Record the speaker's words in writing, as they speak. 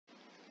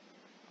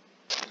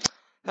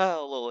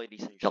Hello,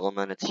 ladies and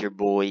gentlemen, it's your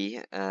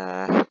boy.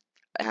 I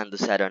haven't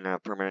decided on a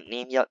permanent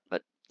name yet,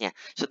 but yeah.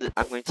 So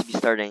I'm going to be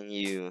starting a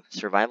new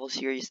survival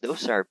series.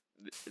 Those are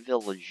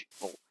village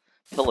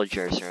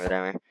pillagers or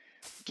whatever.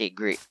 Okay,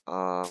 great.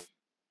 Yeah.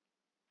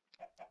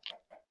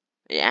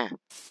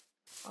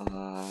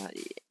 Uh,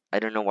 I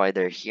don't know why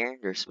they're here.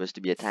 They're supposed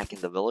to be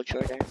attacking the village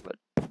over there, but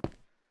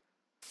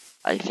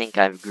I think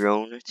I've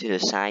grown to the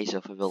size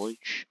of a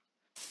village.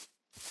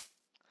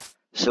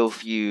 So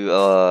if you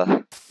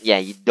yeah,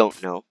 you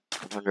don't know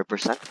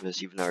 100%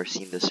 because you've never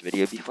seen this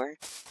video before.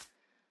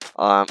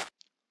 Um,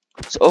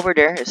 So over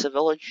there is a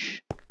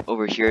village,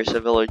 over here is a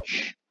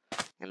village,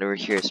 and over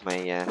here is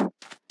my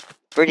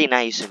pretty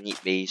nice and neat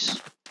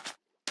base.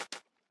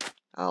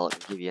 I'll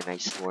give you a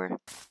nice tour.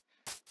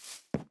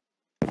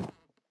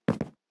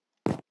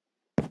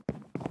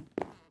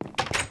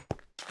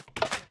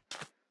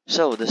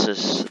 So this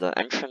is the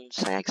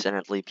entrance. I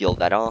accidentally peeled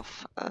that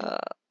off.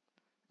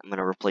 I'm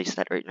gonna replace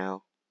that right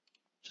now.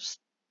 Just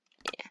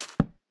yeah.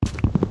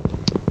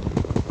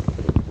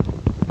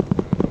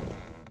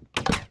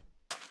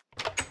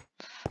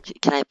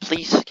 Can I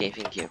please? Okay,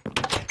 thank you.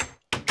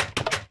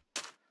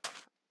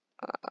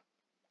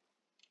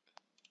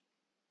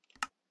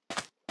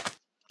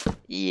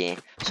 Yeah.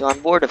 So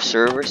I'm bored of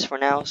servers for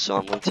now, so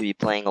I'm going to be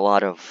playing a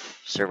lot of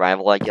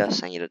survival. I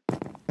guess I need to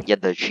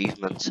get the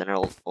achievements and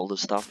all the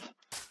stuff.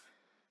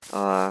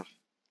 My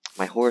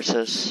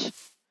horses.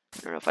 I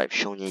don't know if I've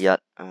shown you yet.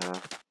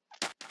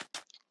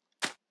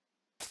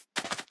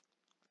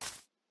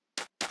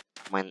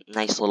 My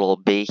nice little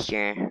bay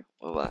here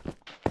with a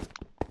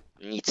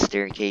neat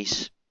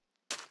staircase.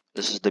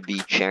 This is the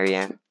beach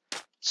area.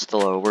 It's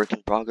still a work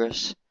in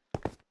progress.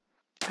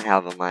 I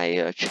have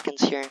my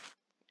chickens here.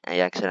 I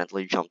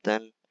accidentally jumped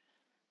in.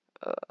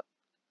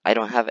 I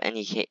don't have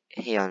any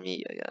hay on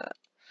me.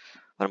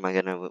 What am I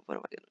gonna do?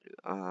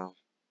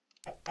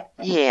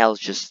 Yeah, I'll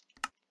just.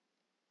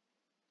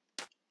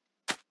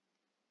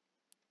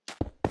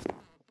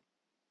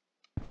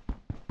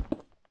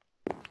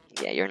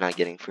 Yeah, you're not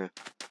getting through.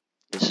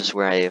 This is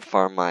where I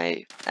farm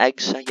my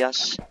eggs, I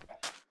guess.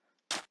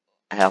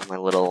 I have my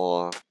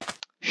little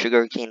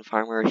sugarcane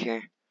farmer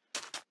here.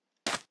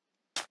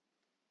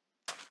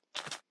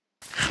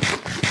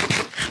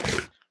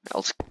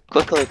 I'll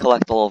quickly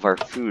collect all of our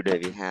food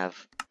that we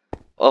have.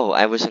 Oh,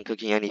 I wasn't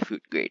cooking any food.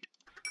 Great.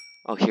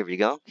 Oh, here we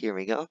go. Here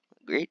we go.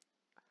 Great.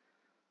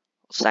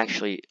 Let's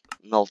actually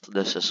melt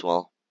this as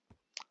well.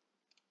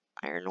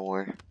 Iron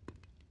ore.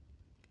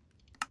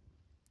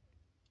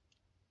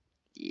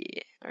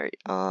 Yeah. Alright.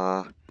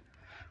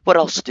 What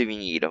else do we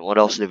need? What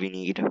else do we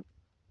need? We'll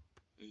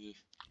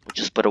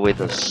just put away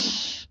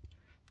this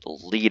the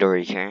leader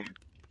right here.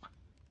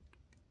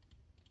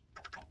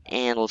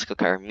 And let's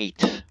cook our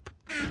meat.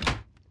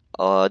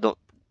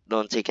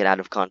 Don't take it out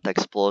of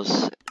context,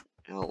 plus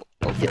I'll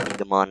get me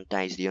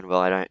demonetized even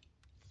though I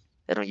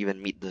don't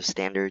even meet the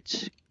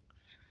standards.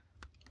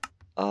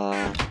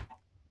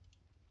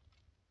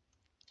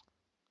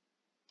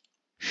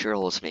 Sure,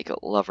 let's make a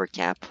lever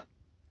cap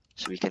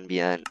so we can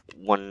be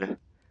one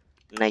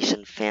nice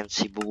and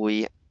fancy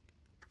boy.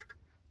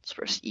 Let's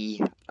press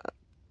E.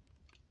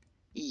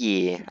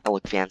 Yeah, I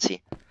look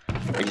fancy.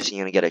 I'm just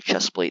gonna get a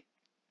chest plate.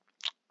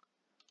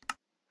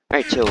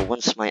 Alright, so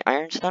once my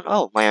iron's done.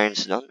 Oh, my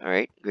iron's done.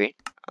 Alright, great.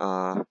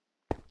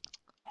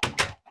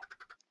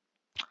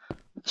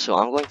 So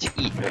I'm going to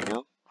eat right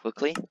now,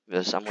 quickly,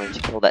 because I'm going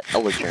to kill that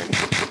illager.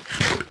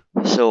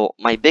 So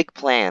my big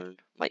plan,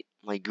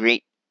 my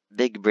great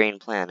big brain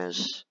plan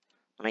is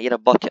when I get a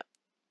bucket,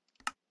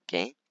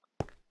 okay,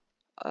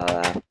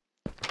 I'm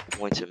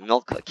going to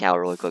milk a cow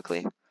really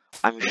quickly.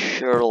 I'm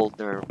sure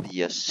there'll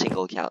be a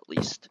single cow at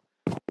least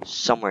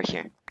somewhere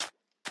here.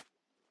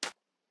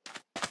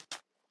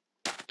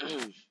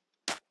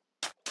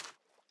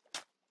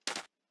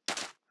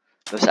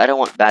 Because I don't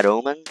want bad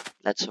omen.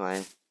 That's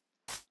why.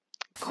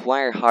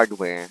 Acquire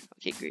hardware.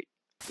 Okay, great.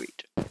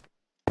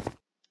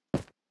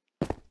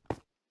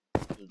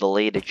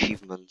 Delayed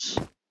achievements.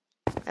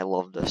 I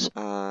love this.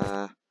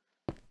 I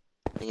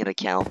need a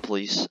cow,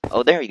 please.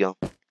 Oh, there you go.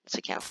 It's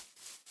a cow.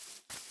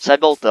 So I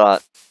built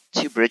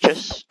 2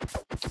 bridges,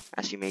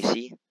 as you may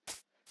see.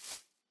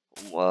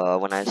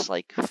 When I was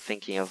like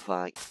thinking of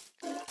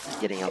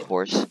getting a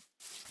horse,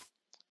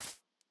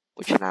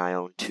 which now I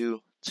own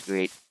 2. It's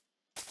great.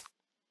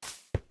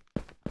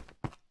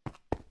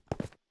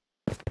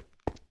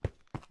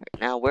 Right,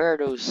 now where are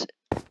those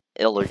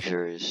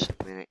illagers?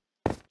 I'm gonna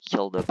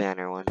kill the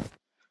banner one.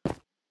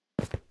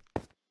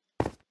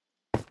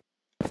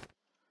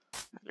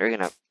 They're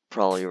gonna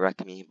probably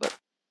wreck me, but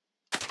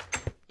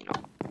you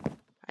know,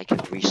 I can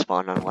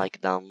respawn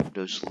unlike them,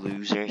 those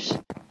losers.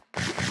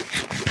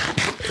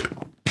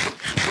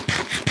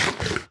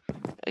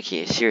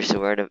 Okay, seriously,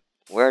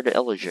 where are the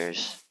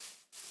illagers?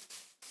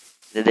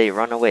 Did they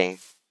run away?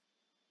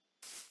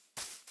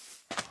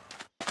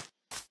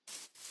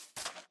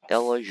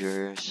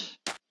 Illagers.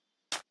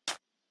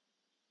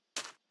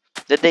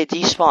 Did they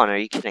despawn? Are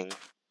you kidding?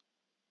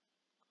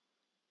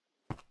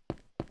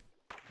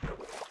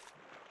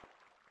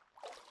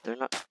 They're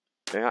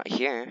not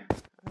here.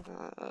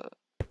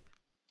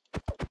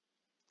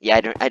 Yeah,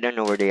 I don't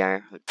know where they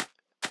are.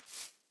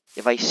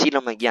 If I see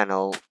them again,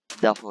 I'll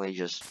definitely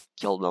just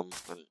kill them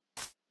and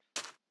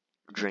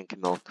drink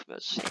milk.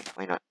 Because yeah,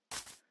 why not?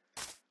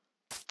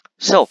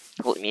 So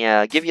let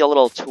me give you a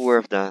little tour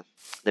of the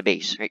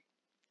base, right?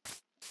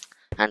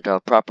 And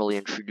properly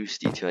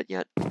introduced you to it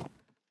yet.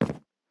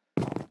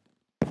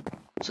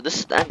 So this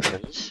is the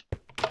entrance.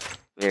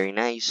 Very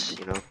nice,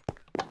 you know.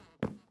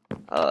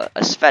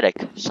 Aesthetic,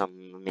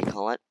 some may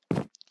call it.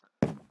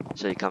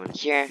 So you come in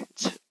here.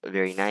 It's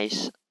very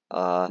nice.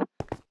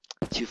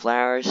 2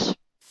 flowers.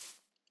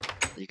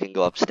 You can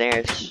go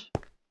upstairs.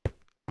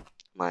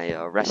 My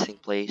resting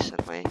place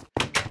and my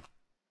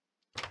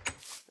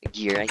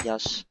gear, I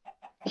guess.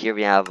 Here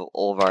we have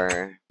all of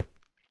our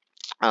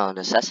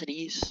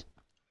necessities.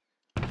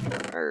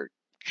 Our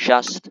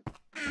chest.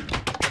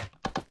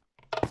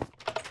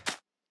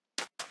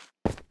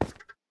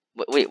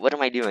 Wait, what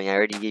am I doing? I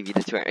already gave you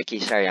the tour. Okay,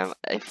 sorry,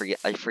 I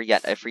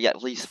forget.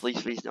 Please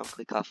don't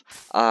click off.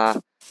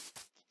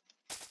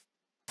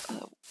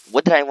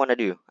 What did I want to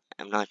do?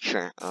 I'm not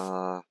sure.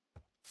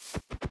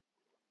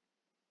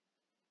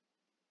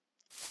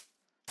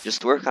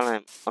 Just work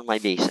on my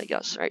base, I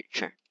guess. Right,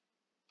 sure.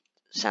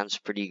 Sounds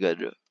pretty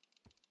good.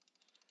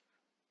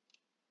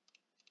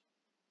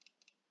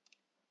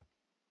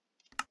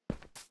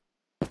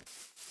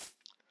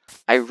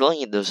 I really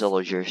need those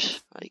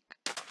villagers. Like,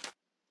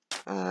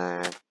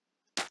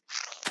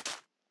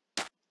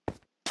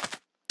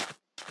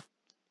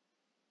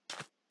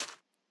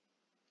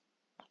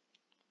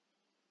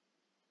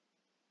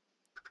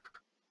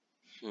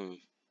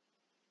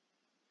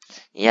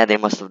 Yeah, they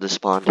must have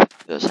despawned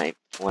because I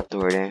went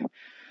over there.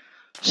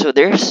 So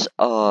there's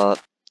the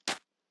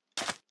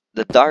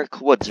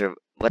dark woods or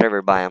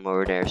whatever biome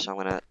over there. So I'm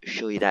gonna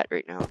show you that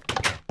right now.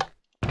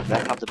 Do I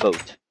have the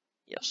boat?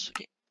 Yes.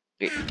 Okay.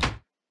 Great.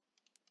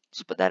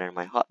 Let's put that in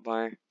my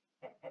hotbar.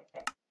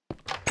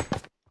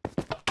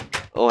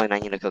 Oh, and I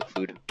need to cook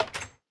food.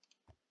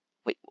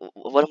 Wait,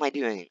 what am I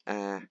doing?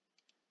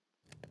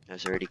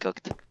 It's already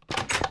cooked.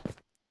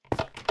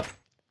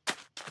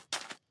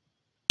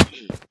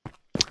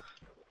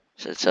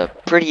 So it's a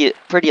pretty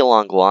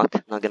long walk.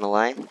 Not gonna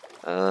lie.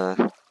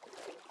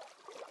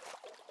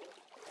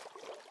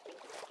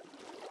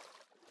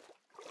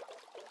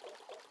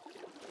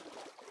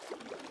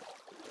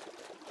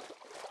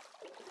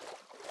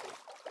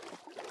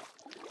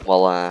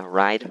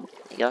 Ride,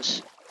 I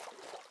guess.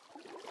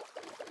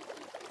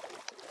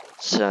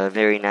 It's a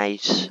very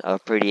nice,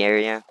 pretty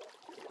area.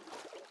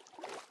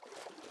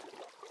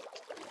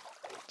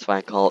 That's why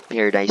I call it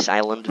Paradise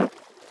Island.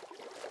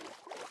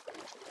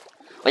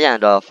 Oh yeah,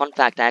 and fun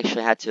fact, I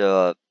actually had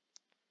to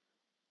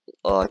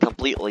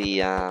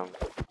completely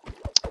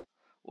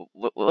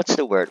what's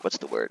the word?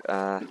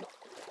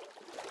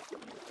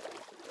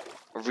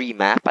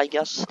 Remap, I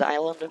guess, the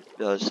island,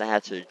 because I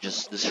had to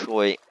just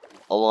destroy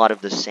a lot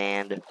of the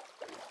sand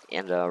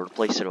and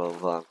replace it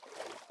with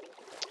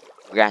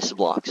grass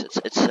blocks.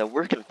 It's a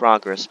work in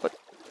progress, but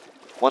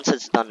once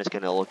it's done, it's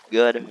gonna look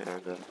good, and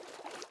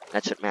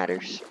that's what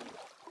matters.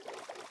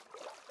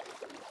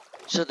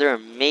 So there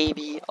may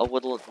be a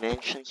woodland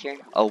mansion here,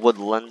 a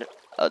woodland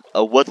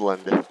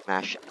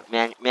mansion.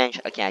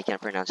 Okay, I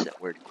can't pronounce that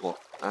word. Cool.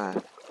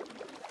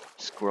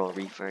 Squirrel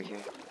reefer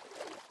here.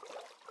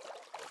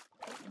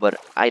 But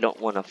I don't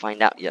want to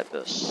find out yet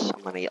because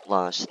I'm gonna get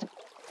lost.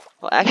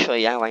 Well,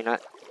 actually, yeah, why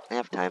not? I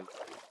have time.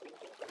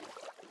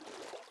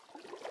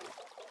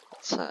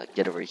 Let's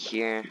get over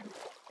here.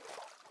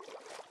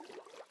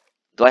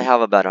 Do I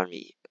have a bat on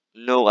me?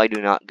 No, I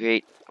do not.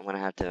 Great. I'm gonna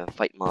have to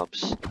fight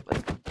mobs,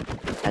 but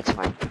that's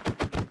fine.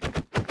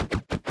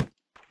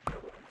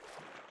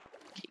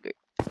 Okay, great.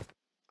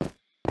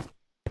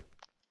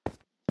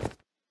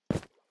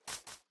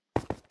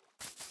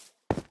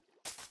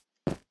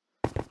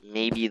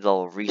 Maybe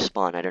they'll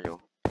respawn. I don't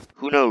know.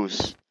 Who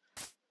knows?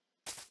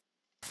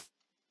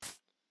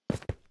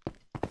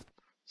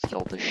 Let's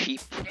kill the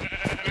sheep.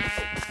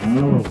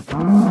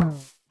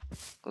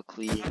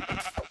 Quickly.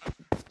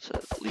 So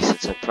at least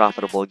it's a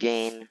profitable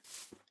gain.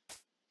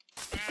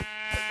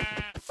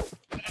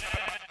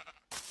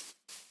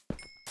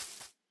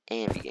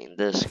 And we gain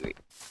this, great.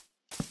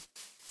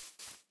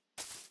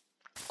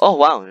 Oh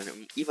wow,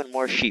 even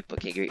more sheep.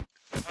 Okay, great.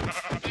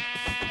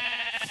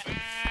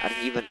 I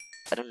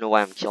don't know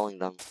why I'm killing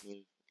them. I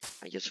mean,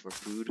 I guess for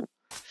food.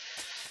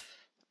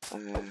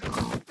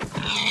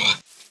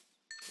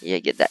 Yeah,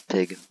 get that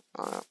pig.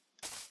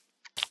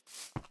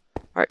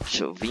 Alright,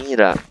 so we need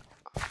to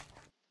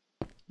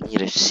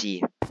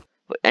see.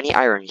 But any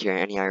iron here?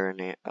 Any iron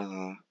there?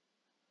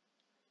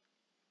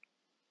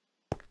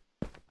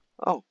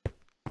 Oh,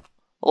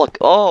 look!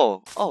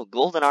 Oh,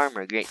 golden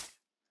armor. Great.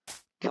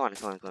 Come on.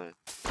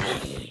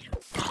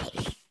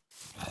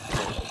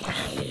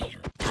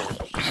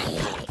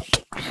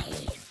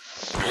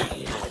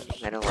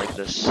 I don't like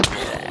this.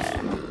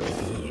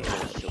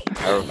 So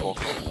powerful.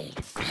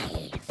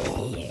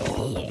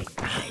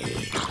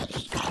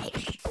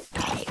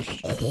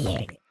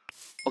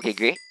 Okay,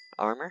 great.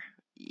 Armor.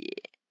 Yeah.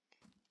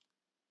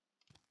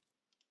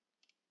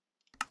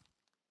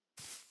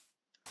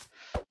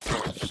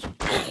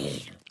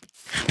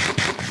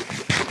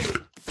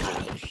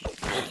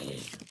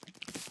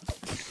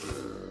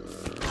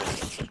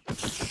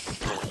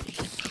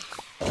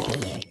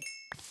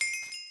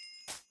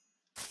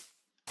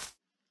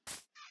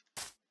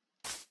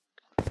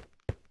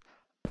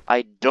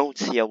 I don't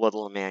see a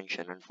little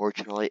mansion,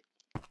 unfortunately.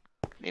 I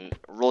mean,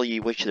 really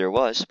wish there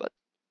was, but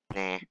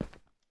nah.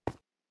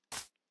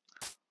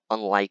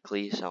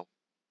 Unlikely, so.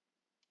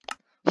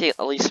 Okay,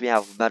 at least we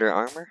have better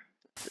armor.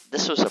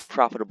 This was a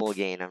profitable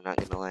gain, I'm not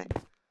gonna lie.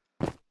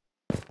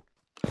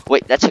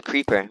 Wait, that's a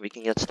creeper. We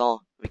can get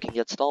stall. We can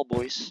get stall,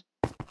 boys.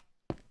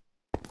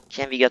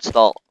 Can we get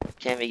stall?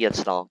 Can we get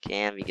stall?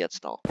 Can we get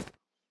stall?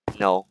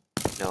 No.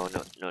 No,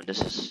 no, no,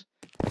 this is...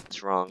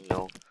 It's wrong,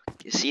 no.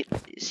 You see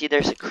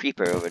there's a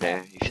creeper over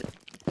there. You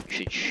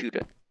should shoot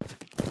it.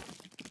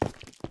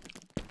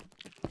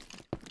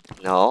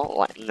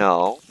 No,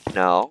 no,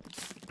 no.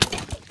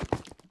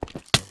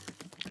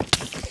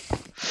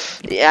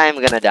 Yeah, I'm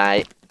gonna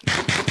die.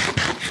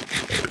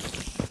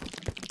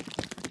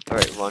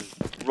 Alright, run.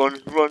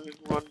 Run, run,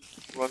 run,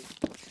 run.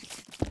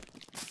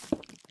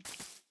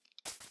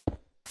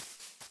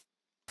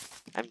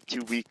 I'm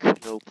too weak.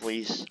 No,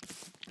 please.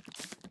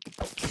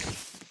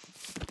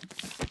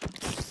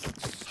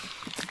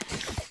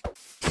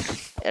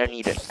 I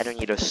don't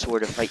need a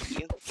sword to fight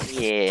you.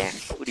 Yeah.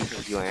 Who do you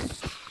think you are?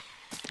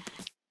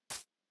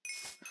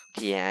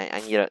 Yeah,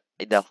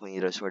 I definitely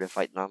need a sword to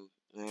fight them.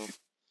 Alright,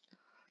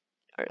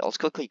 let's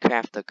quickly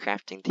craft the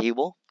crafting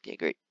table. Okay,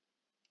 great.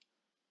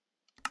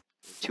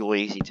 I'm too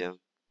lazy to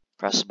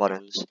press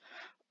buttons.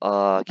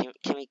 Can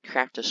we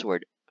craft a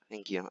sword?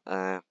 Thank you.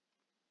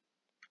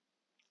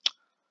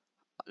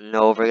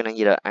 No, we're gonna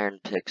need an iron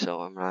pick,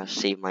 so I'm gonna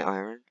save my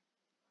iron.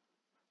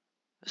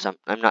 So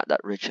I'm not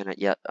that rich in it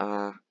yet.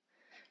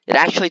 It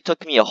actually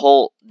took me a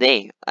whole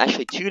day,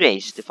 actually 2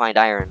 days to find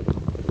iron,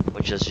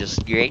 which is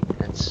just great.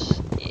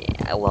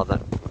 Yeah, I love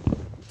it.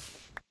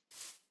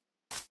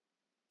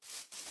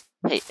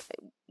 Hey,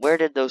 where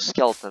did those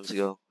skeletons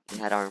go? They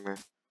had armor.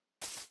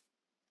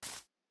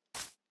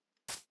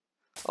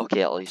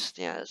 Okay, at least,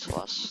 yeah, it's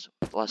less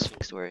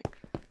things to worry.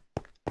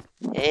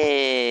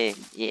 Hey,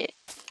 yeah.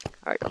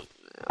 Alright,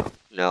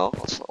 no,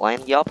 let's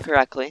line you up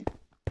correctly.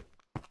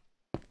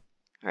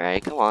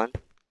 Alright, come on.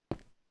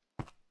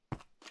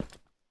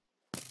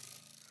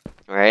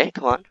 Alright,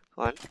 come on,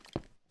 come on.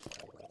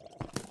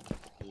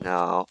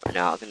 No,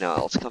 no, no,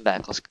 let's come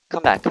back,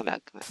 come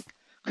back.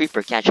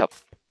 Creeper, catch up.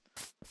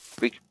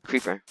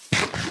 Creeper.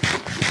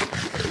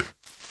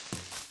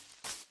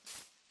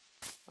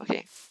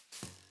 Okay.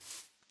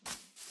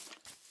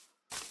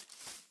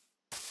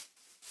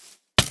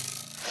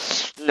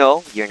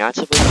 No, you're not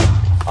supposed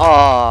to.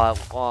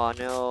 Oh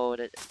no,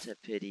 that's a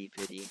pity.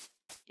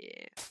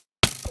 Yeah.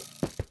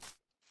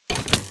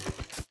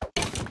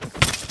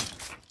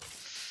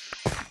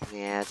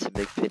 Yeah, it's a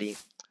big pity.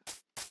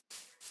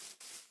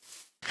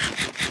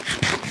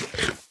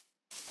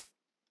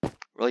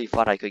 Really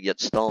thought I could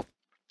get stone.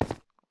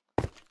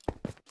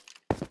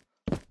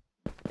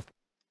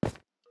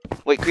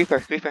 Wait,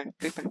 creeper.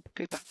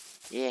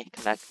 Yeah,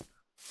 come back.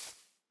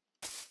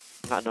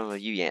 I'm not done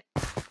with you yet.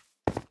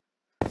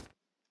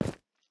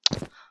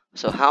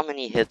 So how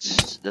many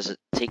hits does it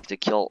take to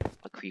kill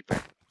a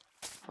creeper?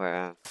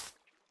 For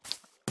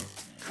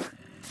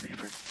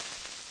creeper.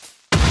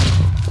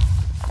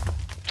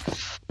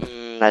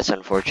 That's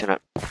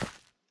unfortunate.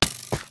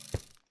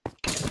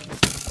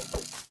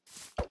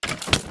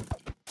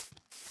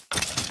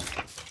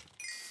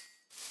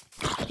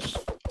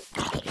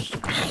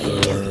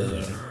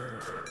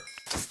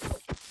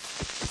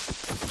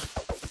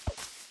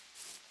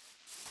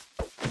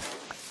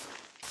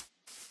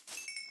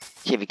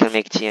 Okay, we can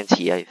make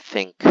TNT, I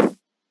think.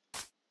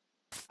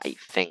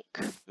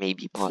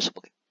 Maybe,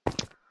 possibly.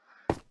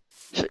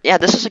 So, yeah,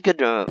 this is a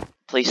good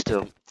place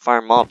to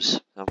farm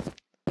mobs. So,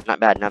 not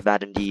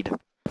bad indeed.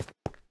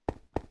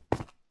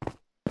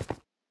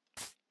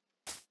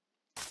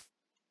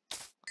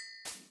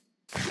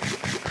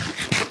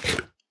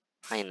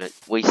 Kinda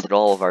wasted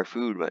all of our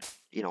food, but,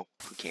 you know,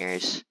 who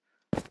cares?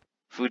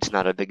 Food's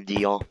not a big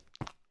deal.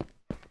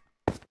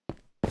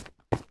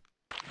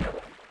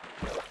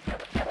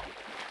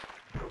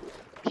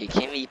 Okay,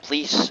 can we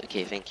please?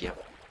 Okay, thank you.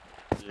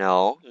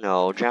 No,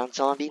 drown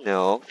zombie,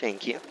 no,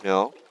 thank you.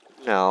 No,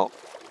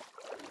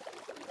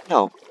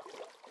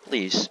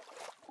 please.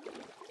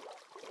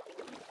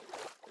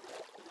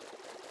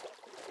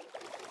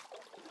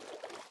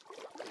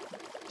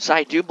 So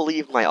I do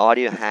believe my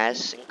audio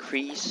has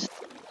increased.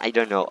 I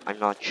don't know, I'm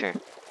not sure.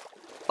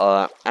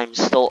 I'm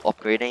still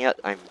upgrading it,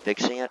 I'm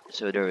fixing it,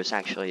 so there was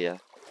actually an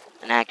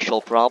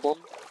actual problem.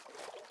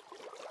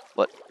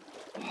 But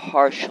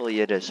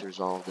partially it is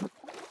resolved.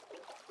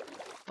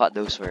 Thought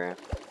those were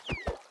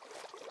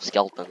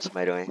skeletons,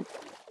 by the way.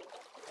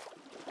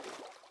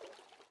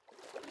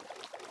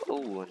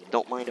 Oh, and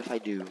don't mind if I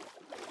do.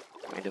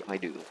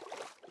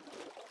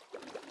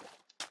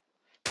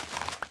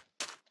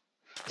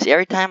 See,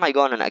 every time I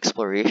go on an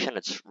exploration,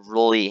 it's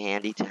really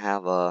handy to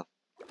have a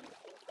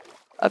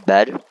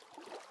bed.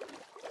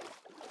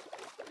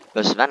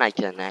 Because then I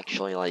can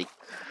actually, like,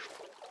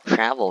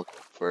 travel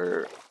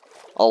for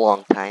a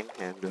long time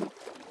and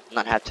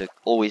not have to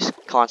always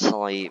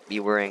constantly be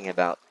worrying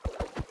about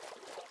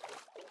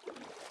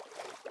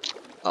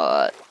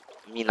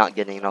me not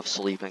getting enough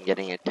sleep and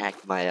getting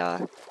attacked by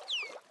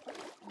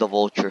the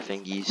vulture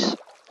thingies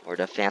or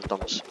the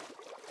phantoms.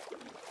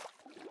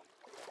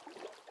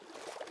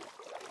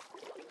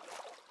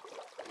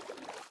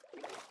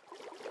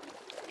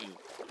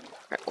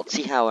 Alright, let's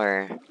see how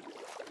our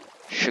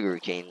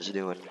sugarcane's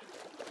doing.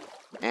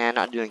 And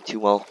not doing too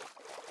well.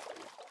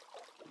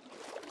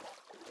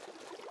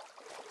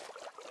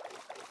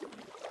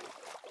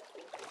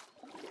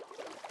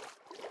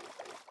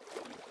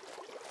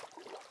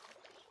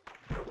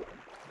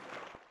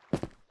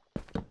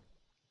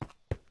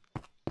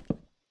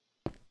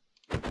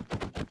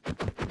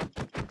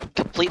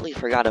 Completely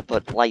forgot to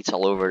put lights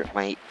all over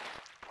my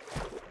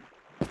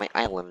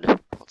island.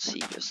 Let's see,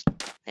 just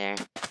there.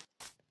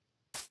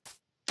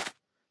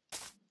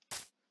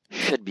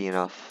 Should be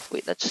enough.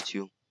 Wait, that's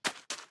 2.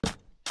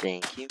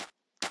 Thank you.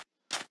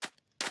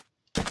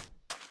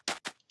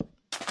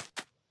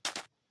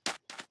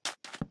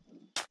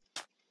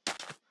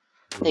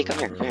 Hey, come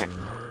here, come here.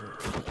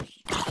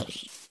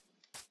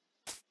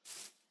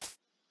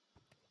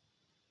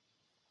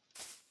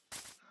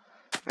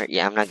 Alright,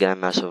 yeah, I'm not gonna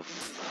mess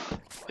with...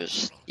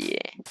 Just, yeah.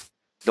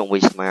 Don't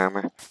waste my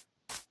armor.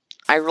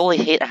 I really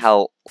hate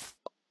how,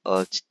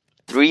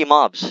 3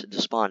 mobs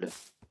just spawned.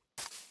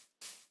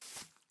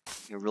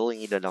 You really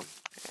needed them.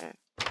 Yeah.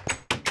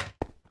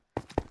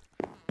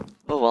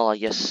 Oh well, I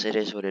guess it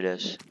is what it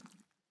is.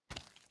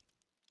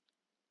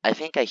 I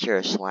think I hear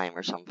a slime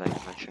or something,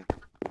 I'm not sure.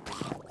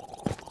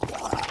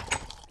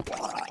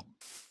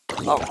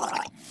 Oh.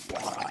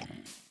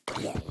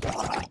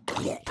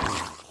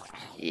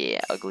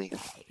 Yeah, ugly.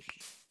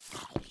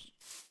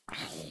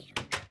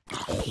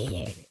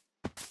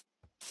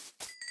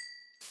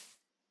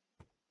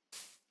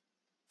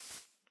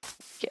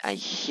 Okay,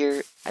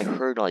 I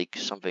heard like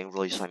something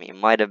really slimy. It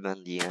might have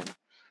been the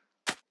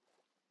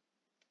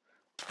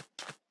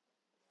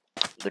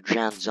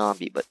giant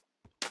zombie, but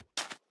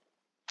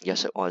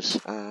yes, it was.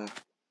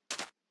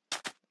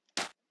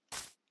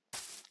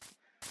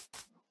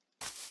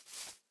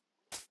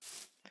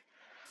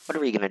 What are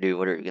we gonna do?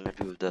 What are we gonna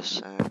do with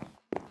this?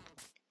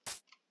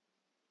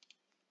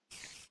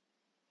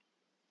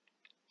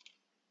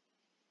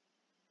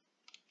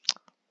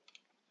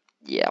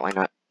 Yeah, why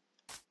not?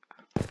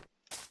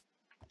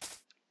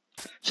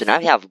 So now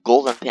we have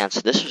golden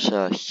pants. This was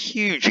a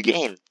huge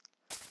gain.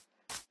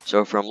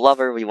 So from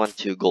lover we went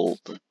to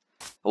gold.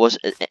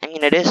 I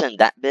mean, it isn't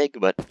that big,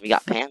 but we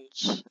got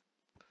pants,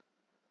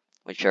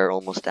 which are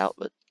almost out,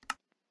 but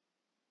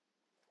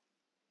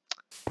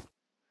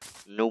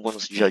no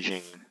one's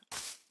judging.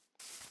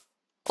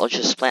 Let's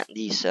just plant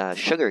these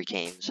sugar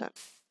canes and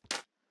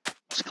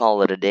let's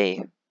call it a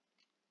day.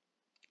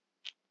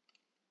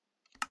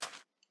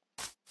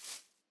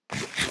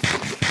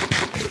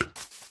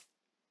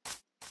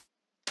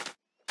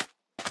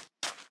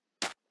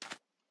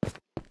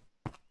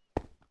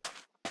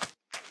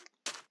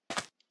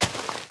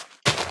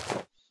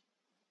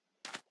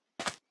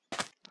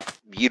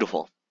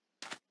 Beautiful.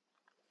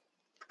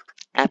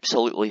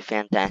 Absolutely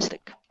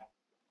fantastic.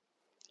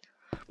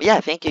 But yeah,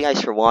 thank you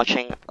guys for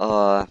watching.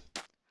 I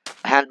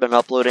haven't been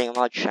uploading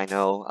much, I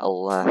know.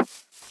 I'll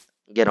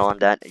get on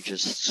that. It's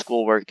just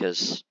schoolwork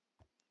is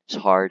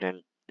hard,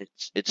 and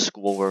it's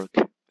schoolwork.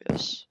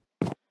 Yes.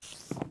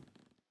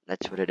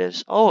 That's what it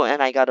is. Oh,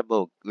 and I got a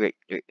bow. Great,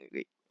 great,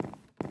 great.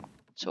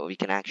 So we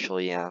can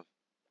actually can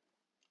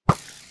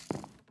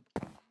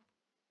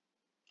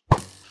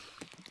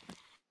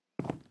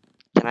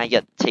I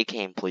get take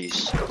aim,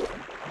 please?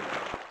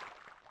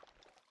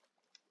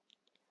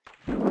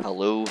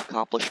 Hello,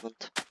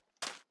 accomplishment.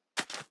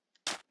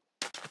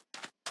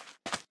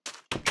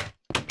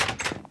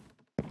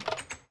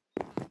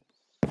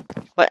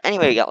 But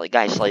anyway,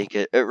 guys, like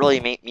it really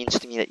means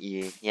to me that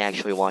you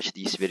actually watch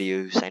these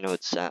videos. I know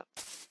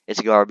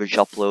it's garbage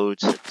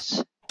uploads.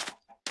 It's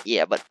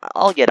yeah, but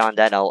I'll get on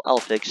that. I'll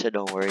fix it.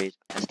 Don't worry.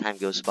 As time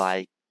goes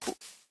by,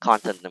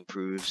 content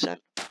improves, and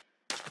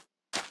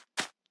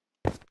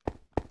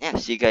yeah.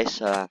 See you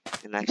guys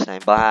next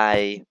time.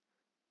 Bye.